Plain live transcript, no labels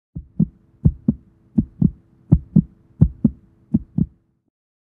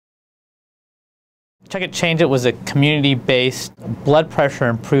Check It, Change It was a community-based blood pressure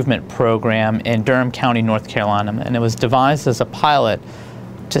improvement program in Durham County, North Carolina, and it was devised as a pilot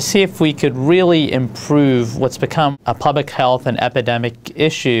to see if we could really improve what's become a public health and epidemic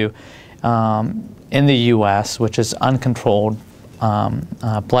issue in the U.S., which is uncontrolled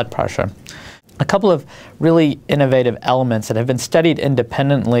blood pressure. A couple of really innovative elements that have been studied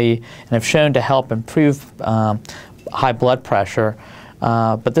independently and have shown to help improve high blood pressure,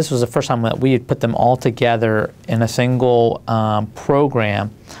 but this was the first time that we had put them all together in a single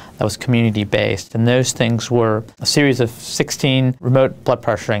program that was community-based. And those things were a series of 16 remote blood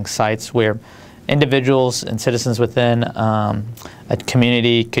pressuring sites where individuals and citizens within a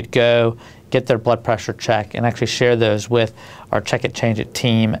community could go get their blood pressure checked and actually share those with our Check It, Change It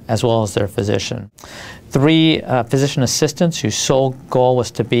team as well as their physician. 3 physician assistants whose sole goal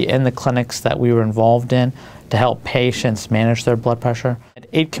was to be in the clinics that we were involved in to help patients manage their blood pressure. And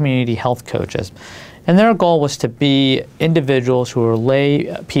 8 community health coaches. And their goal was to be individuals who are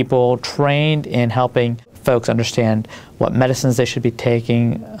lay people trained in helping folks understand what medicines they should be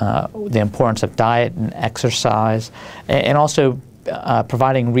taking, the importance of diet and exercise, and also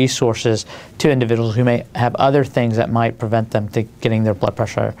providing resources to individuals who may have other things that might prevent them to getting their blood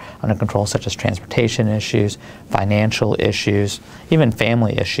pressure under control, such as transportation issues, financial issues, even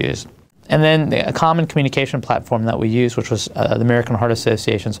family issues. And then a common communication platform that we used, which was the American Heart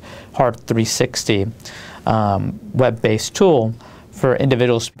Association's Heart 360 web-based tool for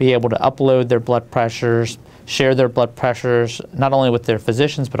individuals to be able to upload their blood pressures, share their blood pressures, not only with their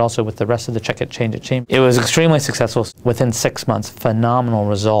physicians, but also with the rest of the Check It, Change It team. It was extremely successful. Within 6 months, phenomenal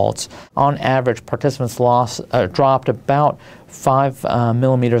results. On average, participants dropped about 5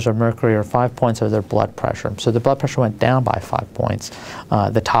 millimeters of mercury, or 5 points of their blood pressure. So the blood pressure went down by 5 points.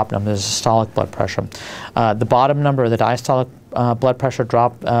 The top number is systolic blood pressure. The bottom number, the diastolic blood pressure,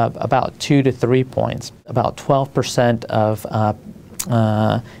 dropped about 2 to 3 points. About 12% of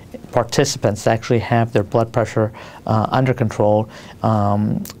participants actually have their blood pressure under control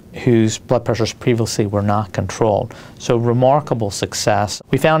whose blood pressures previously were not controlled. So remarkable success.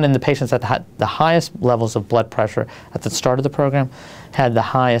 We found in the patients that had the highest levels of blood pressure at the start of the program had the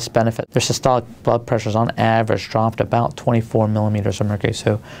highest benefit. Their systolic blood pressures on average dropped about 24 millimeters of mercury,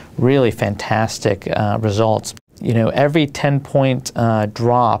 so really fantastic results. You know, every 10-point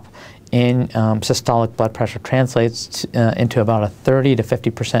drop in systolic blood pressure translates into about a 30 to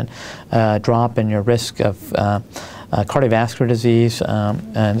 50% drop in your risk of cardiovascular disease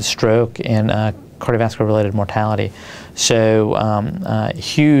and stroke and cardiovascular-related mortality. So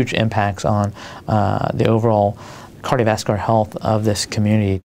huge impacts on the overall cardiovascular health of this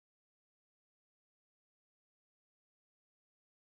community.